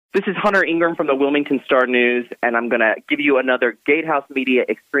This is Hunter Ingram from the Wilmington Star News, and I'm going to give you another Gatehouse Media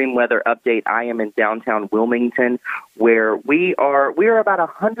extreme weather update. I am in downtown Wilmington, where we are about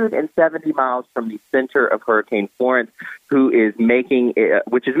 170 miles from the center of Hurricane Florence, which is making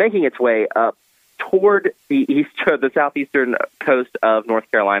its way up toward the southeastern coast of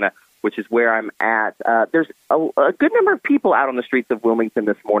North Carolina, which is where I'm at. There's a good number of people out on the streets of Wilmington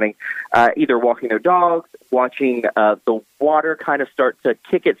this morning, either walking their dogs, watching the water kind of start to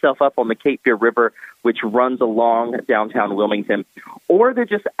kick itself up on the Cape Fear River, which runs along downtown Wilmington, or they're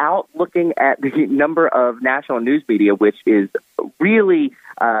just out looking at the number of national news media, which is really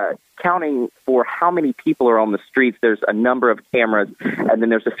counting for how many people are on the streets. There's a number of cameras, and then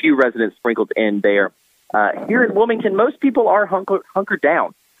there's a few residents sprinkled in there. Here in Wilmington, most people are hunkered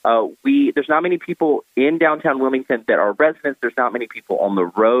down. There's not many people in downtown Wilmington that are residents. There's not many people on the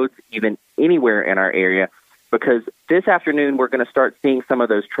roads, even anywhere in our area, because this afternoon we're going to start seeing some of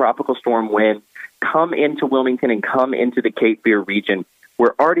those tropical storm winds come into Wilmington and come into the Cape Fear region.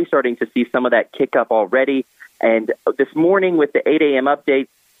 We're already starting to see some of that kick up already. And this morning with the 8 a.m. update,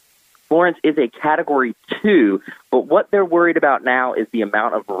 Florence is a Category 2, but what they're worried about now is the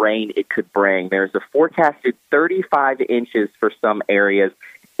amount of rain it could bring. There's a forecasted 35 inches for some areas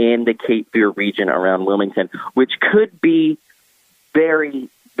in the Cape Fear region around Wilmington, which could be very,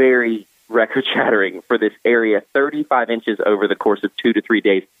 very record-shattering for this area. 35 inches over the course of 2 to 3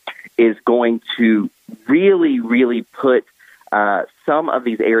 days is going to really, really put some of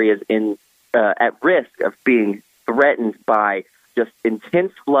these areas at risk of being threatened by just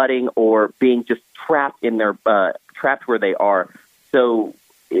intense flooding or being just trapped where they are. So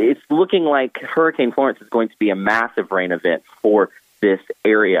it's looking like Hurricane Florence is going to be a massive rain event for this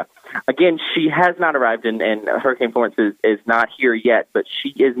area. Again, she has not arrived, and Hurricane Florence is not here yet, but she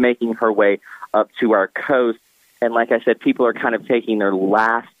is making her way up to our coast. And like I said, people are kind of taking their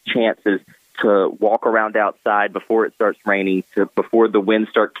last chances to walk around outside before it starts raining, before the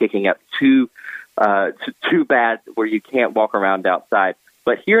winds start kicking up too bad where you can't walk around outside.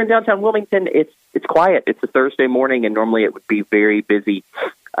 But here in downtown Wilmington, it's quiet. It's a Thursday morning, and normally it would be very busy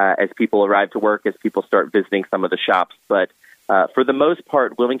as people arrive to work, as people start visiting some of the shops. But for the most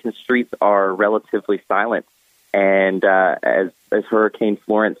part, Wilmington streets are relatively silent, and as Hurricane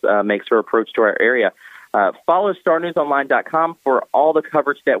Florence makes her approach to our area. Follow starnewsonline.com for all the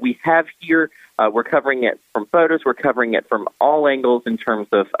coverage that we have here. We're covering it from photos. We're covering it from all angles in terms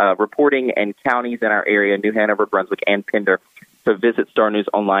of reporting and counties in our area, New Hanover, Brunswick, and Pender. So visit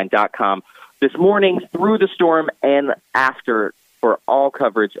starnewsonline.com this morning, through the storm, and after, for all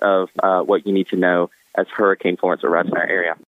coverage of what you need to know as Hurricane Florence arrives in our area.